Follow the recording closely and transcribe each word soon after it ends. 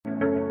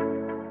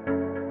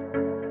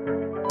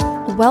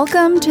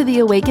Welcome to the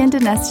Awakened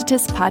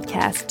Anesthetist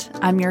podcast.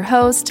 I'm your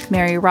host,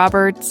 Mary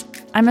Roberts.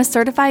 I'm a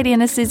certified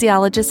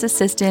anesthesiologist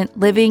assistant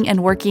living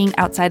and working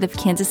outside of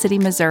Kansas City,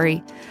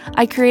 Missouri.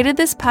 I created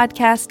this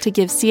podcast to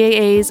give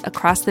CAAs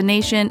across the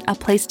nation a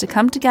place to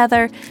come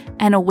together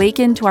and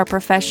awaken to our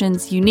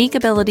profession's unique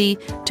ability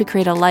to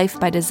create a life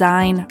by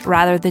design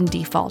rather than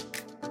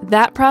default.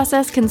 That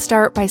process can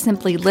start by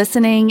simply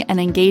listening and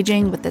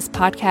engaging with this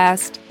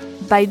podcast.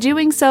 By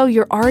doing so,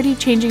 you're already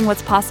changing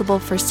what's possible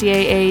for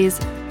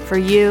CAAs, for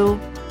you,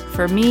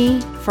 for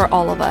me, for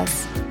all of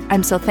us.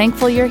 I'm so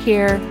thankful you're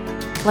here.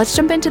 Let's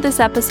jump into this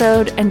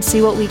episode and see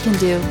what we can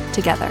do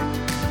together.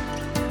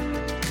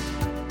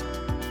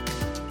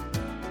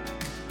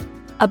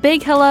 A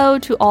big hello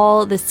to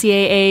all the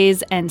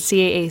CAAs and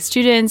CAA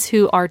students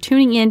who are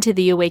tuning in to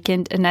the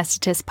Awakened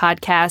Anesthetist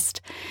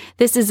podcast.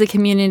 This is a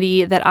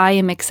community that I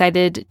am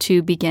excited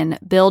to begin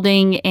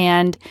building,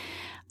 and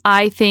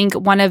I think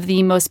one of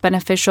the most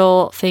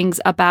beneficial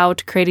things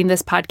about creating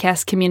this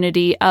podcast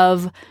community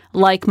of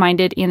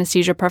like-minded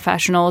anesthesia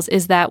professionals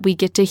is that we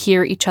get to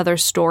hear each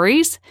other's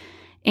stories.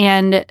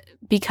 And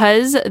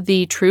because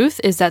the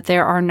truth is that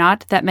there are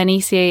not that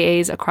many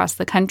CAAs across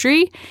the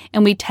country,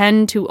 and we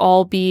tend to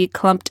all be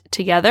clumped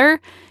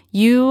together,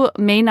 you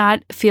may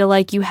not feel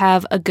like you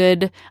have a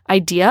good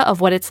idea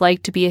of what it's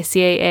like to be a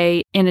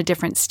CAA in a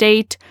different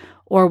state,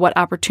 or what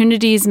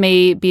opportunities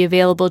may be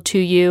available to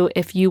you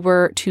if you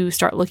were to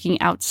start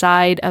looking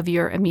outside of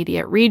your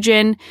immediate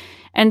region.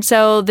 And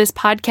so this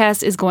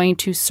podcast is going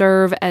to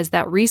serve as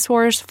that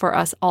resource for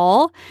us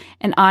all.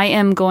 And I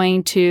am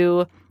going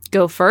to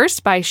go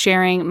first by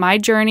sharing my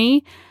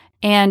journey,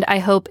 and I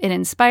hope it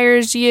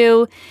inspires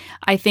you.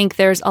 I think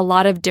there's a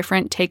lot of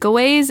different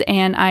takeaways,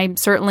 and I'm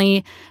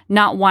certainly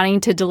not wanting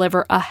to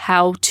deliver a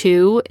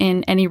how-to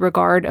in any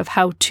regard of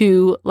how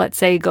to, let's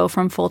say, go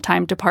from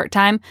full-time to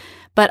part-time,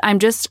 but I'm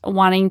just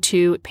wanting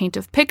to paint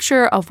a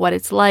picture of what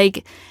it's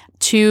like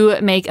to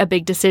make a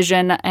big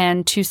decision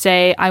and to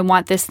say, I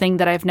want this thing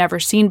that I've never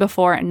seen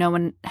before and no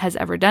one has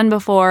ever done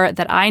before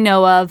that I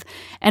know of,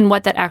 and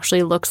what that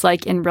actually looks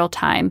like in real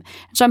time.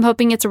 So I'm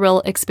hoping it's a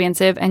real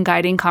expansive and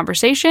guiding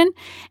conversation,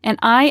 and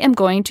I am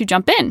going to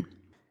jump in.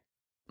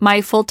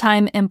 My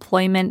full-time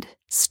employment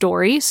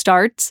story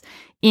starts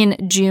in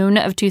June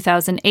of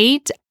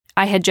 2008.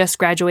 I had just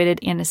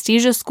graduated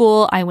anesthesia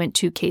school. I went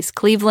to Case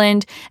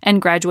Cleveland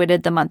and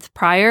graduated the month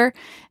prior,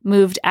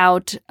 moved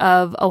out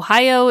of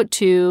Ohio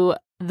to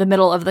the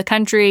middle of the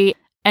country,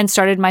 and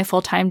started my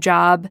full-time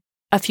job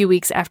a few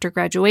weeks after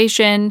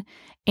graduation.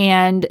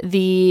 And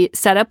the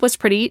setup was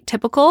pretty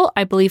typical.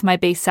 I believe my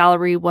base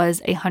salary was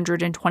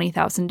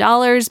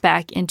 $120,000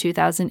 back in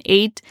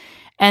 2008.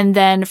 And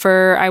then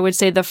for, I would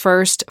say, the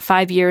first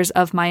 5 years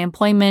of my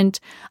employment,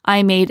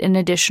 I made an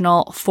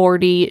additional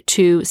 $40,000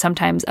 to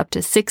sometimes up to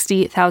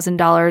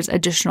 $60,000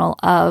 additional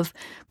of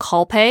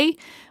call pay.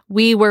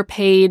 We were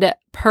paid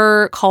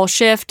per call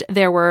shift.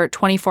 There were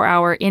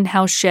 24-hour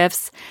in-house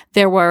shifts.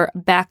 There were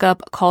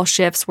backup call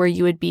shifts where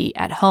you would be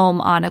at home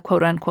on a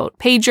quote-unquote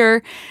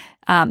pager,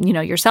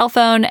 your cell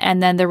phone.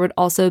 And then there would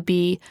also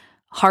be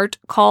heart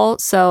call.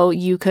 So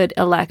you could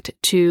elect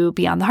to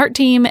be on the heart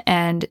team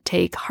and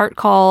take heart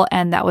call,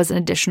 and that was an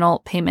additional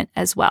payment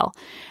as well.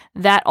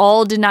 That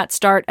all did not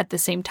start at the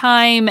same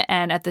time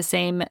and at the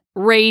same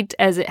rate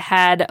as it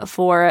had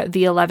for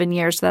the 11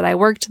 years that I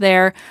worked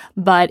there,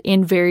 but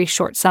in very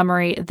short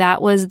summary, that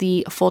was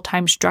the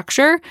full-time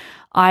structure.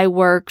 I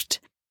worked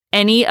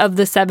any of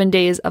the 7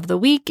 days of the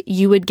week.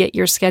 You would get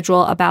your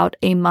schedule about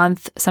a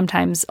month,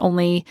 sometimes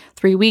only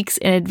 3 weeks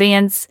in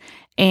advance,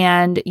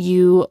 and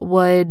you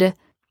would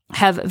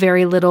have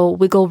very little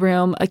wiggle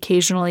room.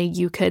 Occasionally,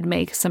 you could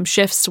make some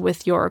shifts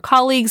with your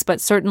colleagues,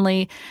 but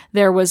certainly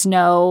there was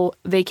no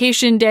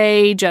vacation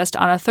day just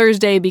on a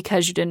Thursday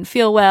because you didn't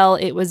feel well.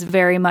 It was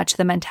very much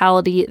the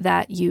mentality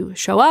that you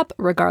show up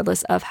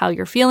regardless of how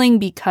you're feeling,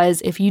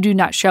 because if you do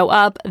not show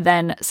up,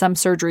 then some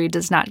surgery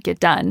does not get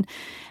done.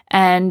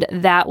 And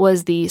that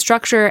was the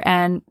structure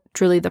and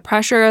truly the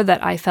pressure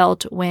that I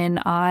felt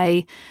when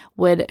I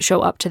would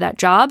show up to that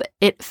job.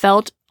 It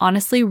felt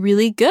honestly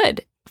really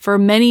good. For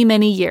many,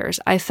 many years,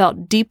 I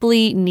felt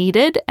deeply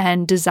needed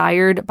and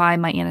desired by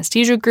my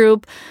anesthesia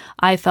group.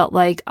 I felt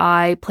like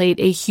I played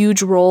a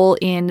huge role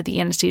in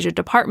the anesthesia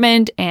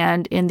department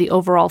and in the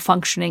overall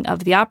functioning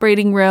of the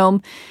operating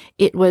room.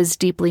 It was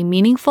deeply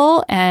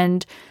meaningful,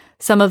 and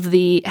some of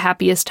the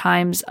happiest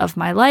times of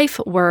my life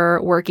were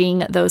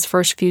working those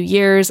first few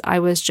years. I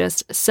was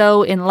just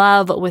so in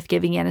love with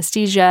giving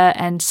anesthesia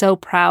and so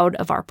proud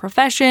of our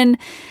profession.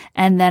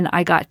 And then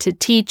I got to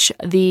teach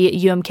the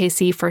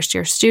UMKC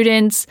first-year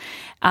students.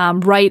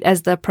 Right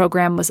as the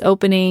program was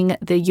opening,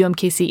 the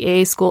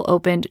UMKC AA school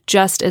opened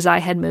just as I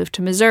had moved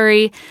to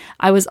Missouri.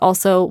 I was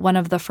also one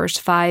of the first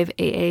 5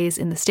 AAs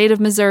in the state of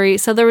Missouri.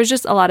 So there was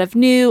just a lot of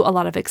new, a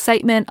lot of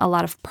excitement, a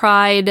lot of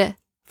pride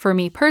for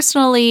me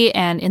personally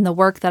and in the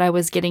work that I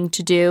was getting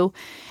to do.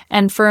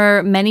 And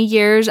for many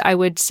years, I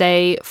would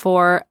say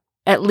for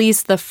at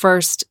least the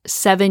first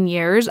 7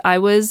 years, I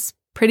was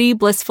pretty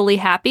blissfully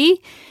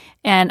happy.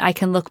 And I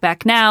can look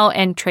back now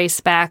and trace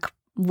back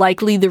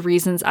likely the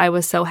reasons I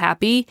was so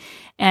happy.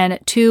 And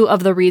two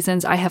of the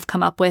reasons I have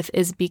come up with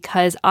is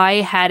because I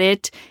had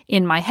it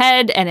in my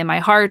head and in my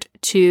heart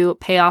to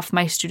pay off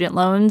my student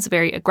loans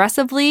very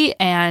aggressively.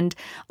 And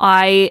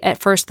I at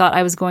first thought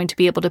I was going to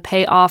be able to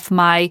pay off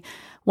my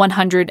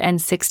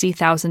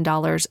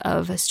 $160,000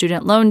 of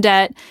student loan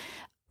debt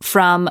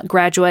from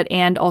graduate,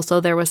 and also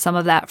there was some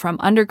of that from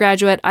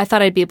undergraduate. I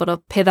thought I'd be able to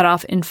pay that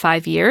off in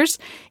 5 years.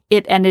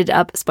 It ended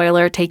up,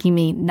 spoiler, taking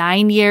me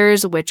 9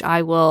 years, which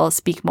I will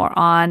speak more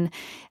on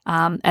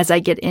as I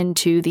get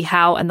into the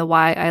how and the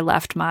why I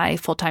left my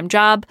full-time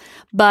job.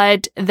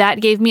 But that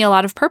gave me a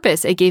lot of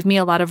purpose. It gave me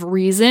a lot of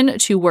reason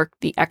to work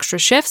the extra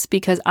shifts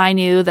because I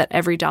knew that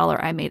every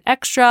dollar I made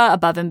extra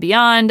above and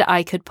beyond,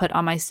 I could put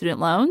on my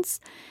student loans.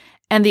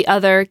 And the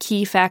other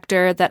key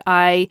factor that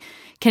I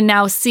can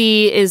now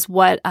see is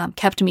what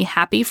kept me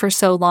happy for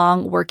so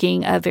long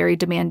working a very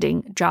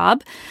demanding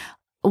job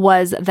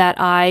was that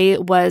I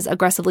was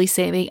aggressively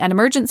saving an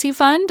emergency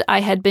fund.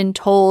 I had been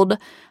told,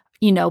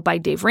 by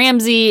Dave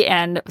Ramsey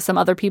and some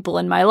other people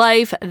in my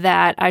life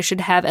that I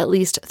should have at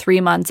least 3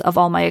 months of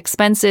all my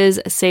expenses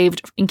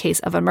saved in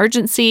case of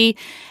emergency.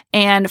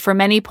 And for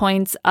many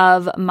points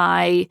of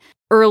my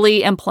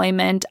early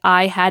employment,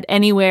 I had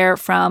anywhere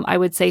from, I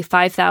would say,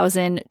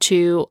 $5,000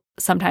 to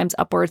sometimes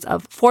upwards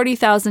of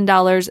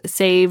 $40,000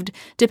 saved,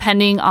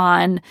 depending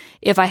on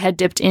if I had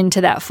dipped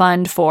into that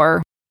fund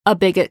for a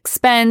big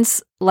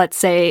expense. Let's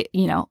say,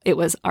 it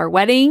was our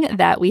wedding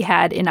that we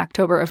had in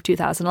October of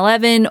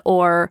 2011,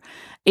 or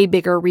a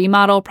bigger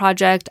remodel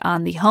project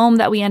on the home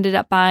that we ended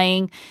up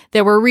buying.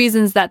 There were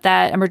reasons that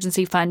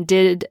emergency fund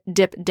did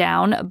dip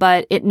down,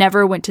 but it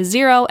never went to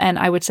zero. And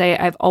I would say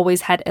I've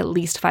always had at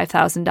least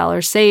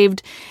 $5,000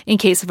 saved in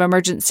case of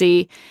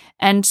emergency.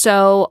 And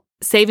so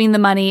saving the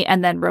money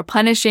and then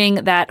replenishing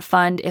that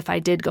fund if I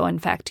did go in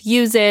fact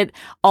use it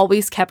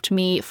always kept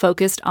me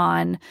focused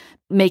on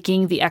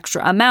making the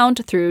extra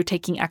amount through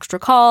taking extra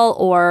call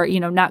or,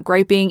 not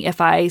griping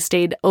if I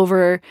stayed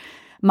over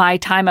my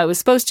time I was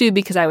supposed to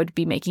because I would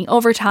be making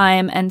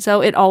overtime. And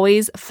so it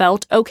always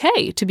felt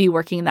okay to be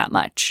working that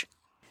much.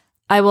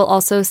 I will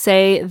also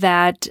say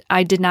that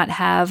I did not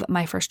have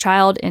my first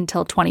child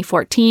until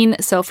 2014.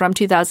 So from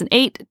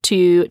 2008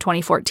 to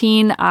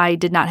 2014, I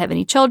did not have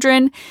any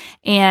children.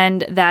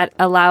 And that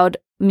allowed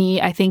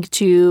me, I think,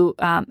 to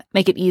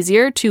make it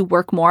easier to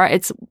work more.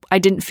 I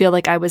didn't feel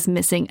like I was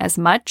missing as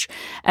much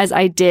as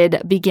I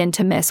did begin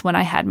to miss when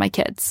I had my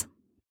kids.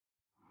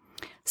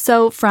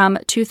 So from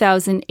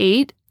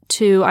 2008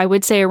 to, I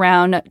would say,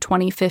 around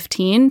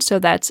 2015, so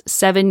that's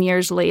 7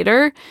 years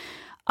later,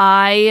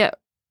 I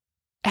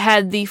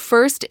had the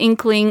first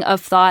inkling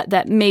of thought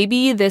that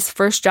maybe this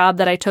first job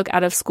that I took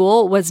out of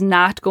school was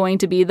not going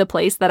to be the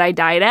place that I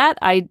died at.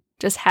 I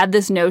just had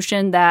this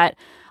notion that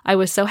I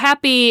was so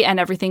happy and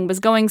everything was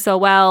going so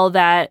well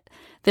that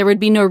there would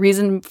be no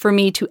reason for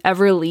me to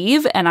ever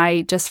leave. And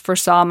I just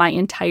foresaw my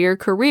entire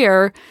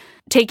career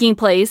taking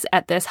place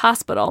at this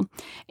hospital.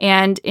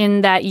 And in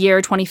that year,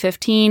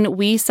 2015,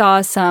 we saw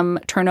some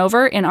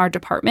turnover in our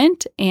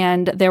department,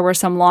 and there were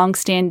some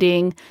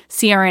longstanding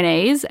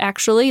CRNAs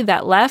actually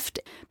that left,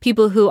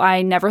 people who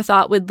I never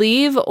thought would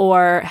leave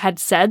or had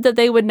said that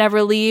they would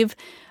never leave,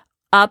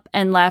 up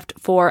and left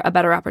for a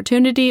better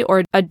opportunity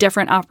or a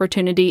different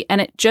opportunity.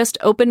 And it just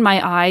opened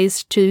my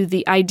eyes to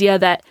the idea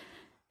that,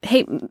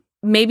 hey,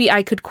 maybe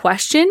I could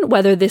question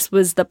whether this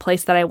was the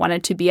place that I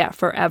wanted to be at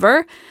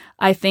forever.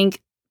 I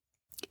think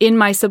in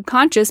my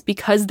subconscious,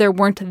 because there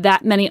weren't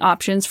that many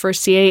options for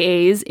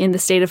CAAs in the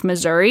state of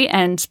Missouri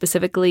and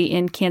specifically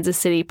in Kansas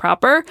City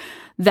proper,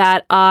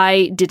 that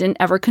I didn't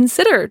ever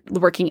consider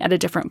working at a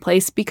different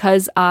place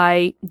because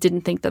I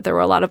didn't think that there were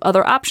a lot of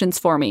other options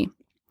for me.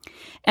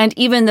 And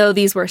even though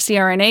these were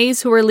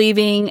CRNAs who were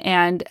leaving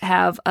and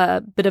have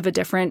a bit of a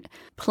different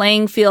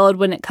playing field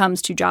when it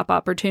comes to job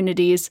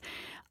opportunities,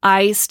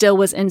 I still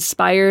was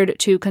inspired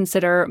to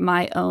consider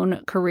my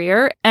own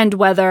career and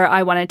whether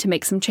I wanted to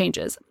make some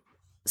changes.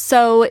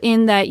 So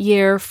in that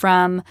year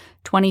from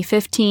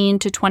 2015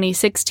 to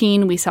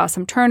 2016, we saw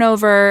some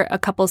turnover. A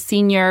couple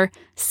senior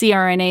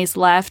CRNAs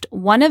left.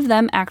 One of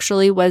them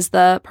actually was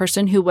the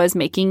person who was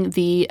making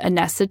the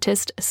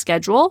anesthetist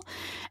schedule.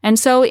 And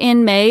so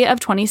in May of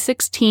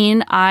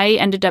 2016, I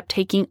ended up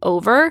taking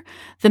over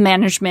the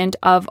management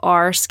of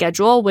our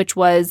schedule, which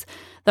was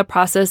the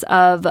process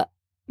of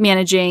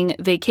managing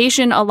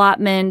vacation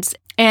allotments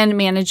and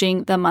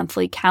managing the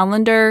monthly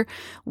calendar.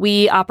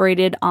 We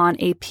operated on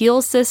a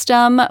PEAL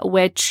system,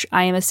 which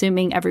I am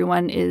assuming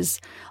everyone is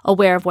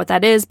aware of what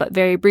that is, but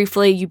very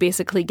briefly, you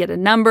basically get a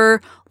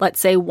number, let's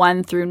say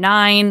 1 through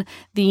 9.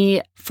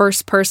 The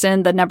first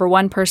person, the number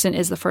 1 person,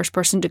 is the first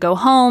person to go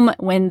home.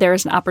 When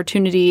there's an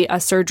opportunity,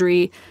 a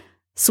surgery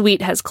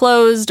suite has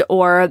closed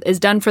or is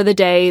done for the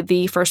day,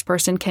 the first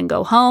person can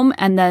go home.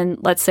 And then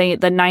let's say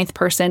the 9th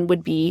person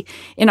would be,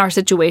 in our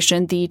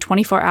situation, the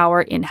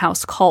 24-hour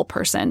in-house call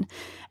person.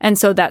 And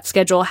so that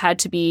schedule had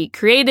to be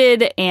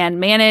created and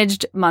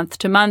managed month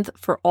to month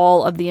for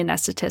all of the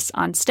anesthetists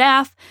on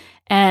staff.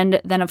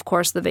 And then, of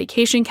course, the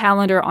vacation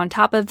calendar on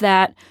top of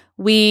that.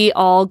 We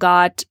all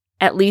got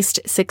at least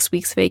 6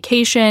 weeks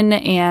vacation,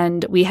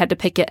 and we had to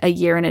pick it a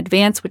year in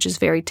advance, which is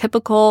very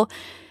typical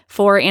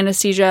for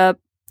anesthesia,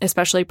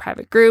 especially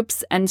private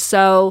groups. And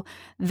so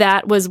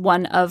that was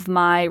one of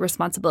my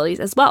responsibilities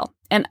as well.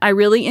 And I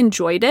really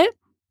enjoyed it.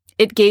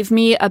 It gave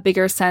me a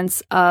bigger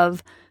sense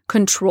of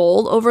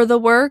control over the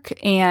work,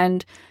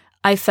 and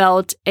I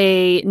felt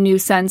a new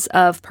sense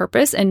of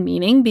purpose and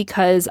meaning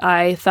because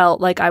I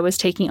felt like I was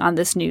taking on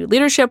this new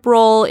leadership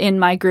role in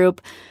my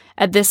group.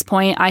 At this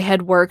point, I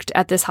had worked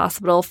at this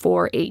hospital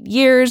for 8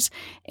 years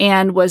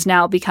and was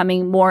now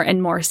becoming more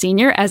and more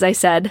senior. As I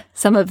said,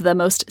 some of the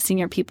most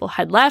senior people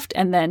had left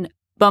and then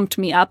bumped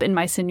me up in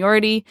my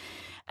seniority.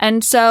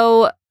 And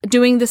so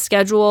doing the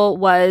schedule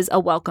was a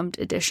welcomed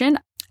addition.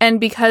 And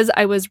because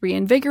I was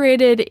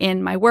reinvigorated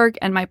in my work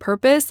and my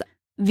purpose,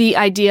 the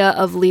idea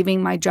of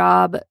leaving my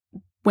job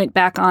went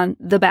back on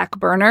the back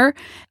burner.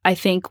 I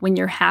think when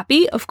you're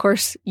happy, of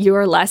course, you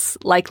are less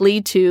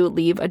likely to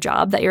leave a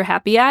job that you're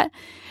happy at.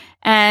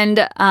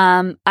 And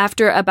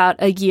after about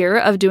a year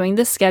of doing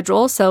the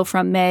schedule, so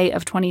from May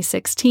of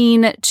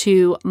 2016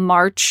 to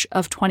March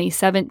of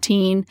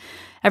 2017,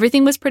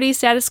 everything was pretty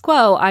status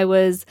quo. I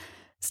was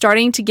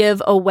starting to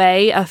give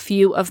away a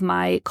few of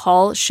my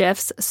call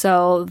shifts.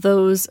 So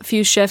those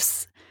few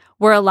shifts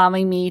were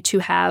allowing me to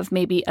have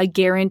maybe a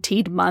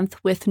guaranteed month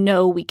with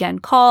no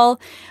weekend call,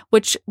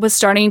 which was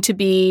starting to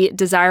be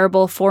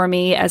desirable for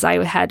me as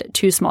I had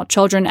 2 small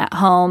children at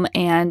home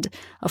and,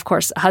 of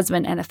course, a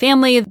husband and a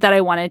family that I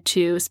wanted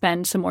to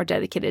spend some more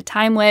dedicated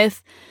time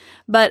with.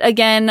 But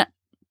again,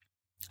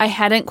 I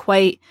hadn't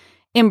quite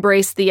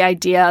embraced the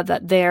idea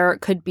that there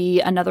could be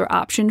another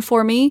option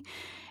for me.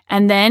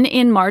 And then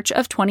in March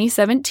of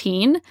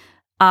 2017,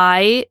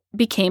 I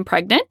became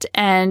pregnant,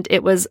 and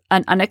it was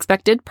an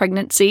unexpected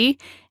pregnancy.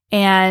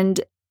 And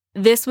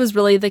this was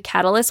really the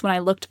catalyst when I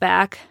looked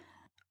back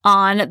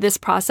on this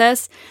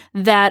process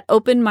that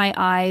opened my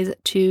eyes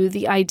to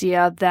the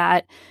idea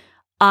that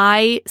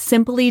I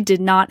simply did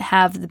not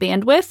have the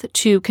bandwidth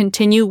to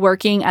continue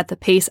working at the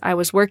pace I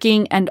was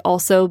working and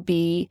also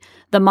be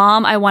the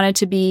mom I wanted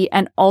to be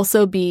and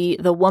also be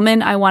the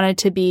woman I wanted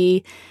to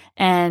be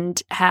and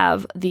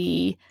have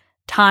the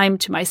time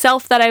to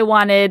myself that I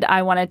wanted.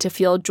 I wanted to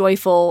feel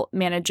joyful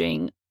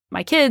managing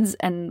my kids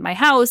and my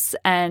house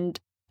and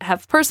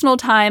have personal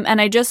time.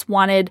 And I just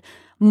wanted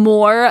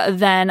more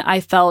than I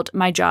felt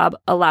my job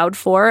allowed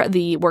for,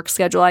 the work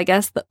schedule, I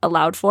guess,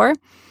 allowed for.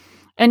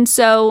 And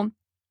so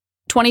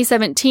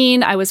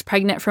 2017, I was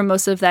pregnant for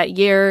most of that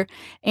year,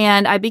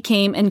 and I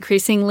became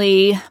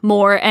increasingly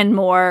more and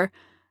more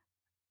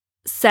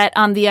set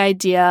on the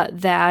idea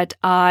that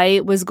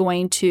I was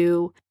going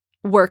to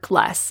work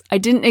less. I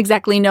didn't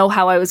exactly know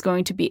how I was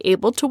going to be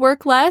able to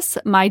work less.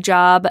 My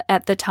job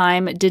at the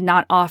time did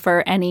not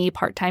offer any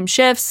part-time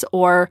shifts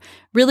or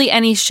really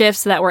any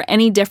shifts that were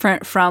any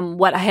different from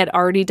what I had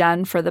already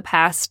done for the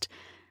past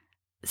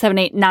 7,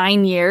 8,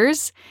 9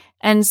 years.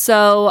 And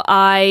so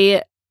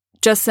I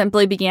just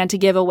simply began to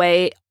give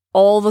away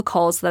all the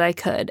calls that I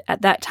could.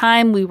 At that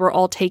time, we were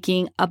all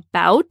taking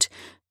about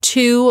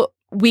 2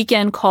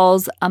 weekend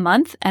calls a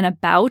month and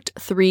about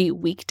 3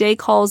 weekday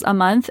calls a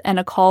month. And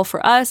a call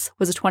for us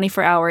was a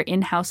 24-hour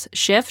in-house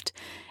shift.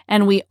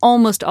 And we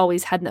almost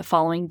always had the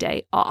following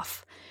day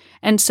off.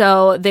 And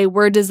so they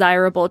were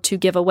desirable to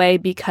give away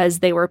because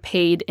they were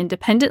paid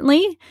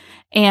independently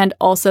and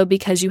also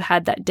because you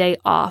had that day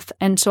off.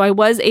 And so I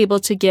was able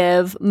to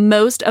give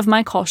most of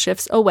my call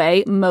shifts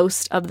away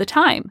most of the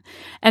time.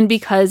 And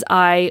because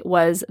I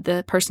was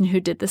the person who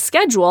did the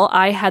schedule,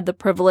 I had the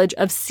privilege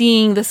of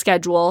seeing the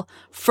schedule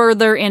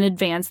further in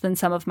advance than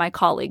some of my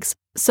colleagues.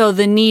 So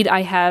the need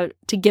I had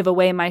to give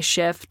away my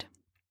shift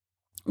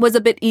was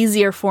a bit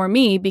easier for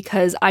me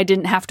because I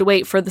didn't have to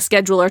wait for the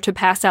scheduler to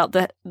pass out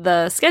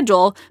the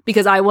schedule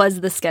because I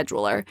was the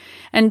scheduler.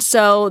 And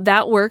so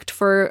that worked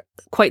for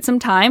quite some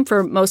time,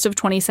 for most of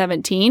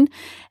 2017.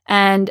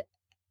 And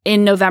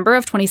in November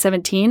of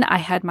 2017, I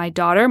had my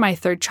daughter, my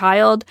 3rd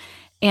child,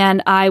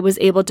 and I was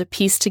able to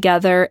piece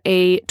together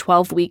a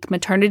 12-week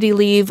maternity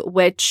leave,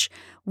 which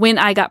when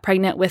I got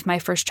pregnant with my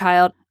first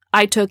child,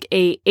 I took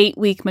a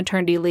 8-week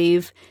maternity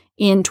leave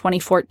in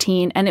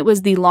 2014, and it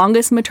was the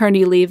longest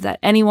maternity leave that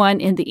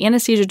anyone in the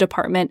anesthesia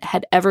department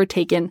had ever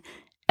taken,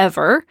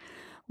 ever,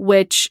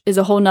 which is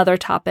a whole nother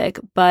topic.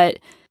 But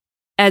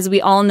as we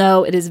all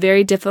know, it is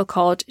very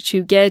difficult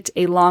to get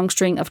a long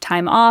string of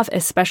time off,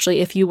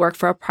 especially if you work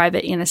for a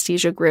private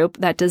anesthesia group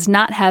that does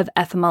not have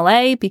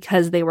FMLA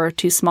because they were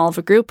too small of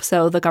a group,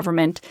 so the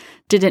government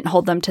didn't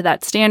hold them to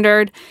that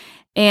standard.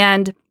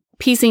 And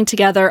piecing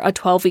together a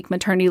 12-week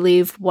maternity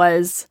leave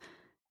was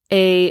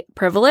a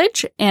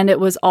privilege, and it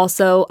was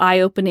also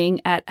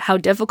eye-opening at how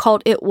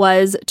difficult it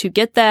was to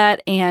get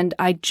that. And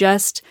I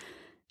just,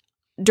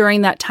 during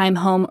that time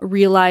home,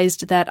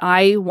 realized that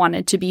I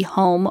wanted to be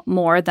home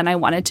more than I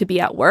wanted to be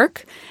at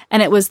work.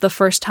 And it was the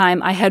first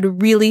time I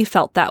had really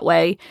felt that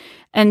way.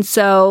 And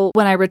so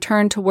when I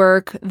returned to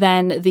work,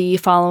 then the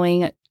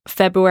following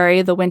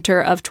February, the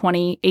winter of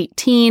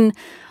 2018,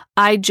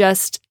 I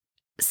just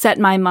set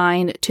my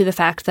mind to the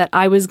fact that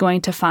I was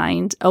going to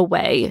find a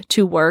way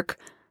to work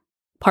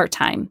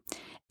part-time.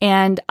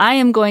 And I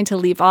am going to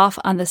leave off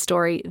on the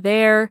story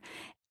there.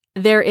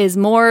 There is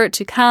more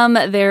to come.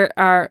 There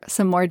are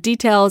some more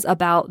details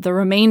about the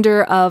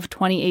remainder of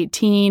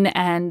 2018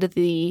 and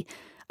the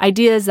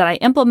ideas that I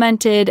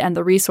implemented and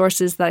the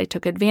resources that I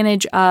took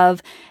advantage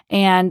of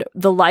and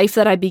the life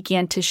that I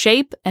began to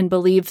shape and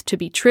believe to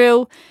be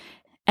true.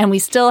 And we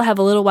still have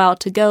a little while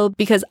to go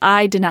because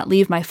I did not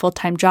leave my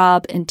full-time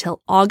job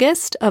until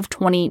August of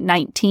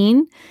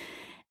 2019.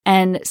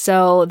 And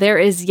so there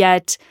is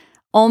yet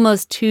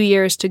almost 2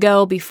 years to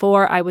go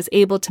before I was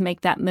able to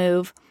make that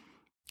move.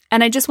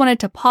 And I just wanted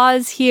to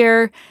pause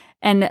here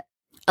and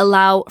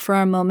allow for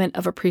a moment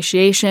of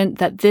appreciation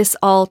that this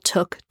all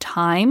took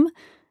time.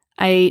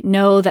 I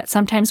know that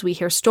sometimes we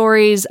hear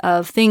stories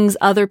of things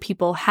other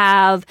people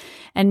have,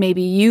 and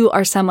maybe you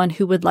are someone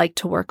who would like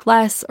to work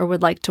less or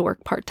would like to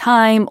work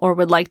part-time or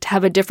would like to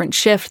have a different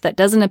shift that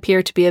doesn't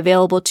appear to be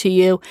available to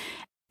you,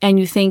 and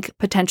you think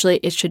potentially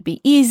it should be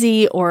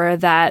easy or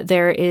that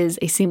there is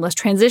a seamless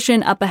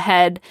transition up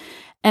ahead.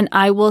 And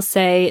I will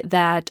say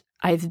that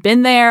I've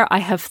been there, I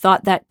have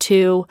thought that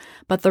too,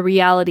 but the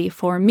reality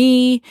for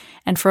me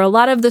and for a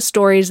lot of the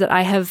stories that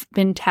I have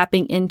been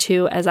tapping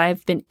into as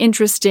I've been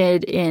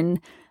interested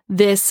in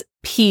this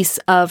piece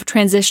of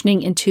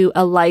transitioning into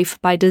a life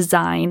by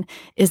design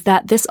is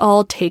that this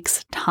all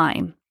takes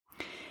time.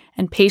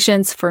 And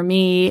patience for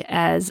me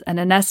as an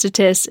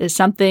anesthetist is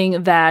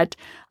something that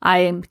I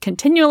am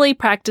continually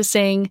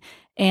practicing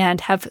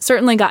and have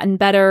certainly gotten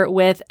better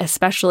with,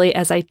 especially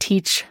as I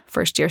teach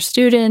first-year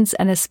students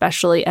and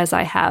especially as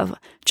I have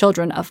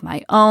children of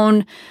my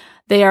own.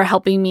 They are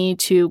helping me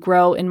to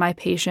grow in my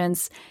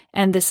patience,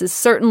 and this is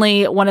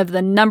certainly one of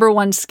the number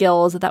one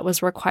skills that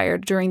was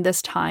required during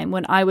this time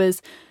when I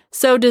was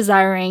so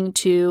desiring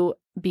to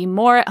be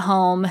more at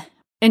home,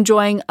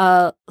 enjoying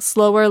a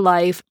slower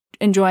life,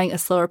 enjoying a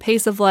slower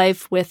pace of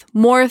life with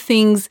more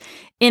things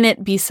in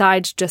it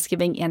besides just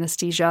giving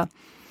anesthesia.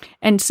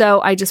 And so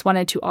I just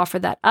wanted to offer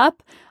that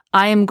up.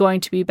 I am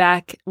going to be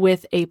back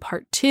with a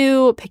part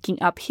 2,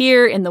 picking up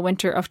here in the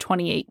winter of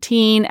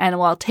 2018, and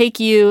will take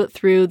you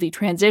through the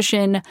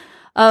transition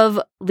of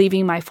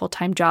leaving my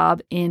full-time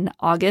job in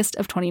August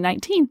of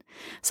 2019.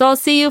 So I'll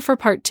see you for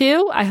part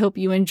 2. I hope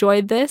you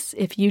enjoyed this.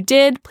 If you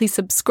did, please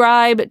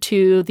subscribe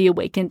to the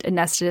Awakened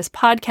Anesthetist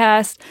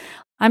podcast.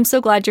 I'm so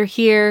glad you're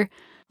here.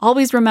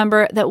 Always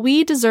remember that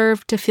we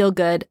deserve to feel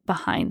good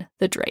behind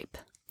the drape.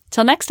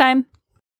 Till next time.